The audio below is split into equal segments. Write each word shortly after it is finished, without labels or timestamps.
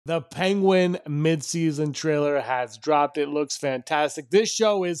The Penguin mid-season trailer has dropped. It looks fantastic. This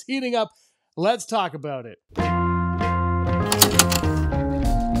show is heating up. Let's talk about it.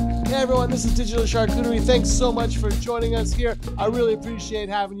 Hey everyone, this is Digital Charcuterie. Thanks so much for joining us here. I really appreciate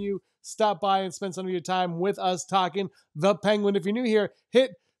having you stop by and spend some of your time with us talking The Penguin. If you're new here, hit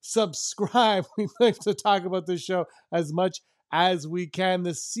subscribe. We like to talk about this show as much as we can.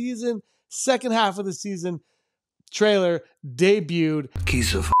 The second half of the season trailer debuted.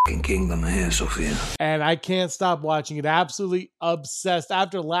 Keys of fucking kingdom here, Sophia. And I can't stop watching it. Absolutely obsessed.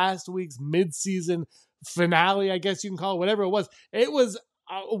 After last week's mid-season finale, I guess you can call it, whatever it was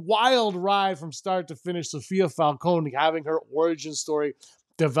a wild ride from start to finish. Sophia Falcone having her origin story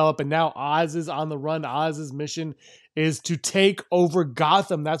develop, and now Oz is on the run. Oz's mission is to take over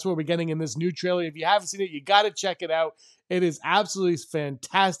Gotham. That's what we're getting in this new trailer. If you haven't seen it, you got to check it out. It is absolutely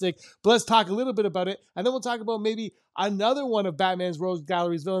fantastic. But let's talk a little bit about it, and then we'll talk about maybe another one of Batman's Rogues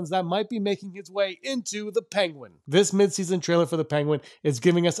Gallery's villains that might be making its way into the Penguin. This mid-season trailer for the Penguin is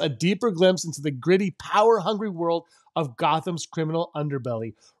giving us a deeper glimpse into the gritty, power-hungry world of Gotham's criminal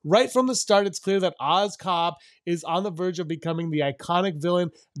underbelly. Right from the start, it's clear that Oz Cobb is on the verge of becoming the iconic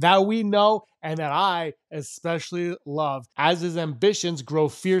villain that we know and that I especially love as his ambitions grow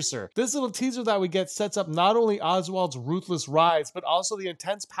fiercer. This little teaser that we get sets up not only Oswald's ruthless rise, but also the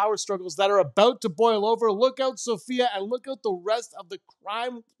intense power struggles that are about to boil over. Look out, Sophia, and look out the rest of the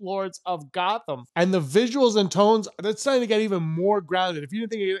crime lords of Gotham. And the visuals and tones, that's starting to get even more grounded. If you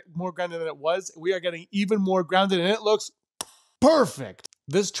didn't think it get more grounded than it was, we are getting even more grounded, and it looks perfect.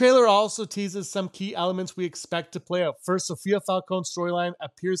 This trailer also teases some key elements we expect to play out. First, Sophia Falcone's storyline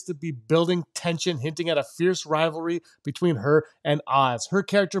appears to be building tension, hinting at a fierce rivalry between her and Oz. Her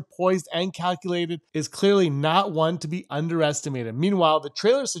character, poised and calculated, is clearly not one to be underestimated. Meanwhile, the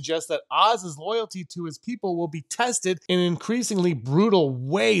trailer suggests that Oz's loyalty to his people will be tested in increasingly brutal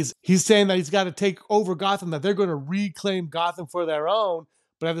ways. He's saying that he's got to take over Gotham, that they're going to reclaim Gotham for their own.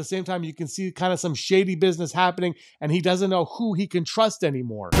 But at the same time, you can see kind of some shady business happening, and he doesn't know who he can trust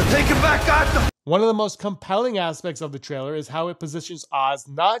anymore. Take it back, Gotham! One of the most compelling aspects of the trailer is how it positions Oz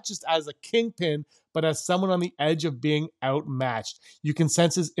not just as a kingpin, but as someone on the edge of being outmatched. You can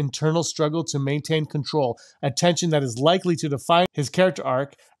sense his internal struggle to maintain control, a tension that is likely to define his character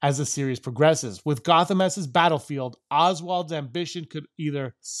arc as the series progresses. With Gotham as his battlefield, Oswald's ambition could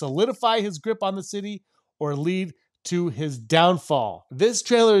either solidify his grip on the city or lead to his downfall. This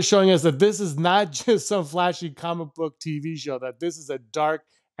trailer is showing us that this is not just some flashy comic book TV show, that this is a dark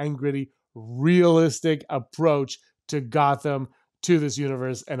and gritty, realistic approach to Gotham, to this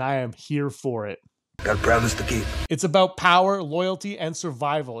universe, and I am here for it. Got a promise to keep. It's about power, loyalty, and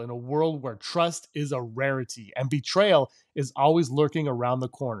survival in a world where trust is a rarity and betrayal is always lurking around the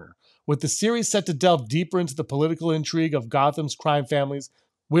corner. With the series set to delve deeper into the political intrigue of Gotham's crime families,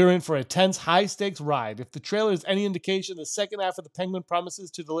 we're in for a tense, high-stakes ride. If the trailer is any indication, the second half of The Penguin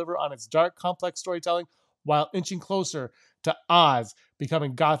promises to deliver on its dark, complex storytelling while inching closer to Oz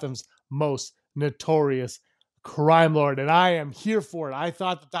becoming Gotham's most notorious crime lord. And I am here for it. I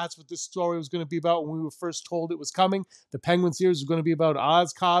thought that that's what this story was going to be about when we were first told it was coming. The Penguin series was going to be about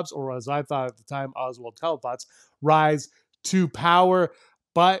Oz Cobb's, or as I thought at the time, Oswald Cobb's rise to power.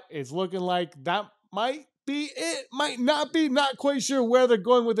 But it's looking like that might be it, might not be, not quite sure where they're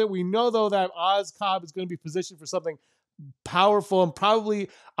going with it. We know though that Oz Cobb is going to be positioned for something powerful and probably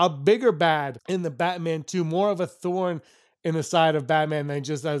a bigger bad in the Batman 2, more of a thorn in the side of Batman than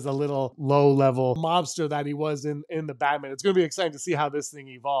just as a little low-level mobster that he was in the Batman. It's going to be exciting to see how this thing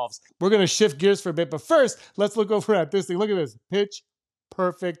evolves. We're going to shift gears for a bit, but first, let's look over at this thing. Look at this. Pitch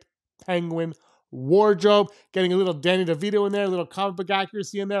perfect Penguin wardrobe, getting a little Danny DeVito in there, a little comic book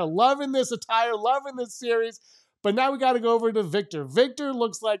accuracy in there. Loving this attire, loving this series. But now we got to go over to Victor. Victor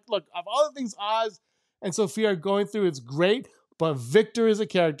looks like, look, of all the things Oz and Sophia are going through, it's great, but Victor is a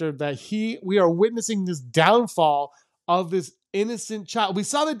character that we are witnessing this downfall of this innocent child. We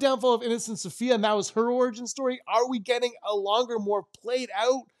saw the downfall of innocent Sophia, and that was her origin story. Are we getting a longer, more played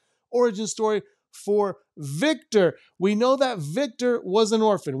out origin story for Victor? We know that Victor was an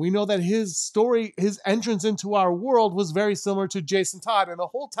orphan. We know that his story, his entrance into our world was very similar to Jason Todd. And the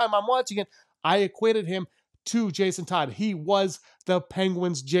whole time I'm watching it, I equated him to Jason Todd. He was the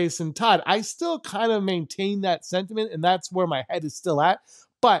Penguin's Jason Todd. I still kind of maintain that sentiment, and that's where my head is still at.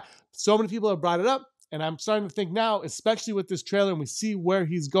 But so many people have brought it up, and I'm starting to think now, especially with this trailer, and we see where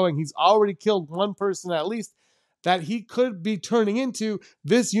he's going. He's already killed one person at least, that he could be turning into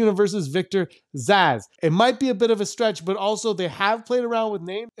this universe's Victor Zsasz. It might be a bit of a stretch, but also they have played around with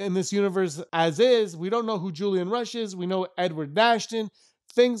names in this universe as is. We don't know who Julian Rush is. We know Edward Nashton.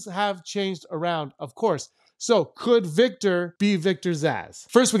 Things have changed around, of course. So could Victor be Victor Zsasz?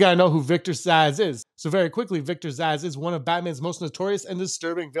 First, we gotta know who Victor Zsasz is. So very quickly, Victor Zsasz is one of Batman's most notorious and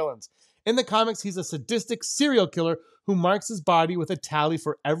disturbing villains. In the comics, he's a sadistic serial killer who marks his body with a tally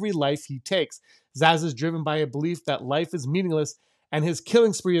for every life he takes. Zsasz is driven by a belief that life is meaningless, and his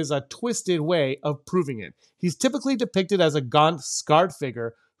killing spree is a twisted way of proving it. He's typically depicted as a gaunt, scarred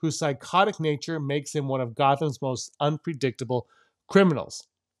figure whose psychotic nature makes him one of Gotham's most unpredictable criminals.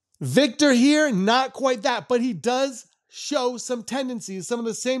 Victor here, not quite that, but he does show some tendencies, some of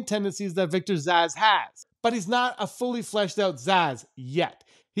the same tendencies that Victor Zsasz has. But he's not a fully fleshed out Zsasz yet.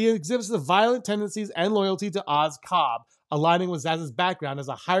 He exhibits the violent tendencies and loyalty to Oz Cobb, aligning with Zaz's background as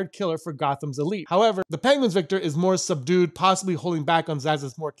a hired killer for Gotham's elite. However, the Penguin's Victor is more subdued, possibly holding back on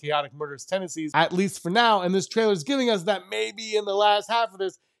Zaz's more chaotic, murderous tendencies, at least for now, and this trailer is giving us that maybe in the last half of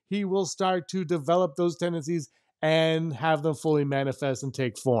this, he will start to develop those tendencies and have them fully manifest and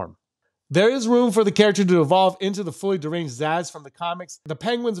take form. There is room for the character to evolve into the fully deranged Zsasz from the comics. The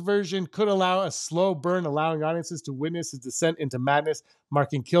Penguin's version could allow a slow burn, allowing audiences to witness his descent into madness,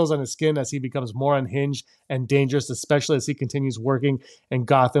 marking kills on his skin as he becomes more unhinged and dangerous, especially as he continues working in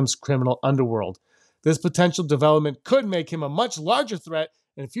Gotham's criminal underworld. This potential development could make him a much larger threat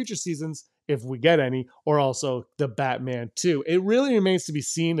in future seasons, if we get any, or also the Batman 2. It really remains to be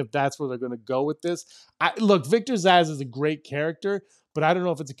seen if that's where they're going to go with this. Look, Victor Zsasz is a great character, but I don't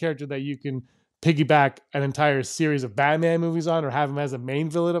know if it's a character that you can piggyback an entire series of Batman movies on or have him as a main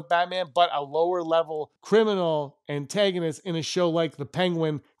villain of Batman, but a lower level criminal antagonist in a show like The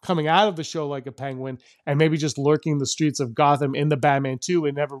Penguin, coming out of the show like a Penguin, and maybe just lurking the streets of Gotham in the Batman 2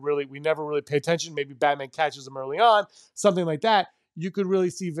 and we never really pay attention. Maybe Batman catches him early on, something like that. You could really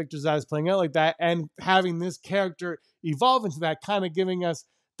see Victor Zsasz playing out like that and having this character evolve into that, kind of giving us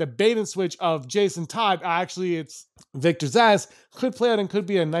the bait and switch of Jason Todd. Actually, it's Victor Zsasz, could play out and could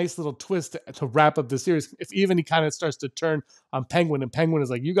be a nice little twist to wrap up the series. If even he kind of starts to turn on Penguin, and Penguin is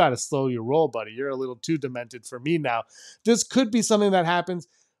like, you got to slow your roll, buddy. You're a little too demented for me now. This could be something that happens.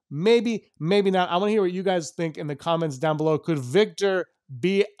 Maybe, maybe not. I want to hear what you guys think in the comments down below. Could Victor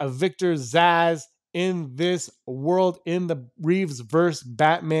be a Victor Zsasz in this world, in the Reeves-verse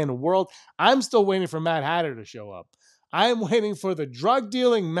Batman world? I'm still waiting for Mad Hatter to show up. I'm waiting for the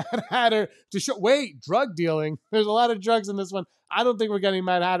drug-dealing Mad Hatter to show. Wait, drug dealing? There's a lot of drugs in this one. I don't think we're getting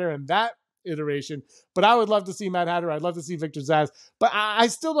Mad Hatter in that iteration, but I would love to see Mad Hatter. I'd love to see Victor Zsasz, but I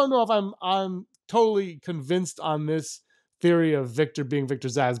still don't know if I'm totally convinced on this theory of Victor being Victor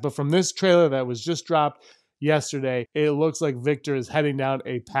Zsasz. But from this trailer that was just dropped yesterday, it looks like Victor is heading down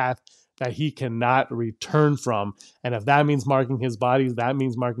a path that he cannot return from. And if that means marking his bodies, that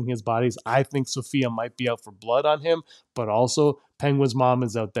means marking his bodies. I think Sophia might be out for blood on him, but also Penguin's mom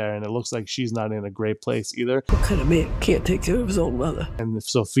is out there, and it looks like she's not in a great place either. What kind of man can't take care of his own mother? And if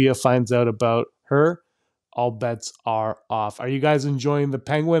Sophia finds out about her, all bets are off. Are you guys enjoying The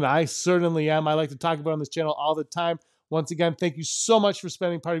Penguin? I certainly am. I like to talk about it on this channel all the time. Once again, thank you so much for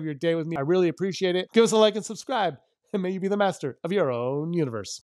spending part of your day with me. I really appreciate it. Give us a like and subscribe, and may you be the master of your own universe.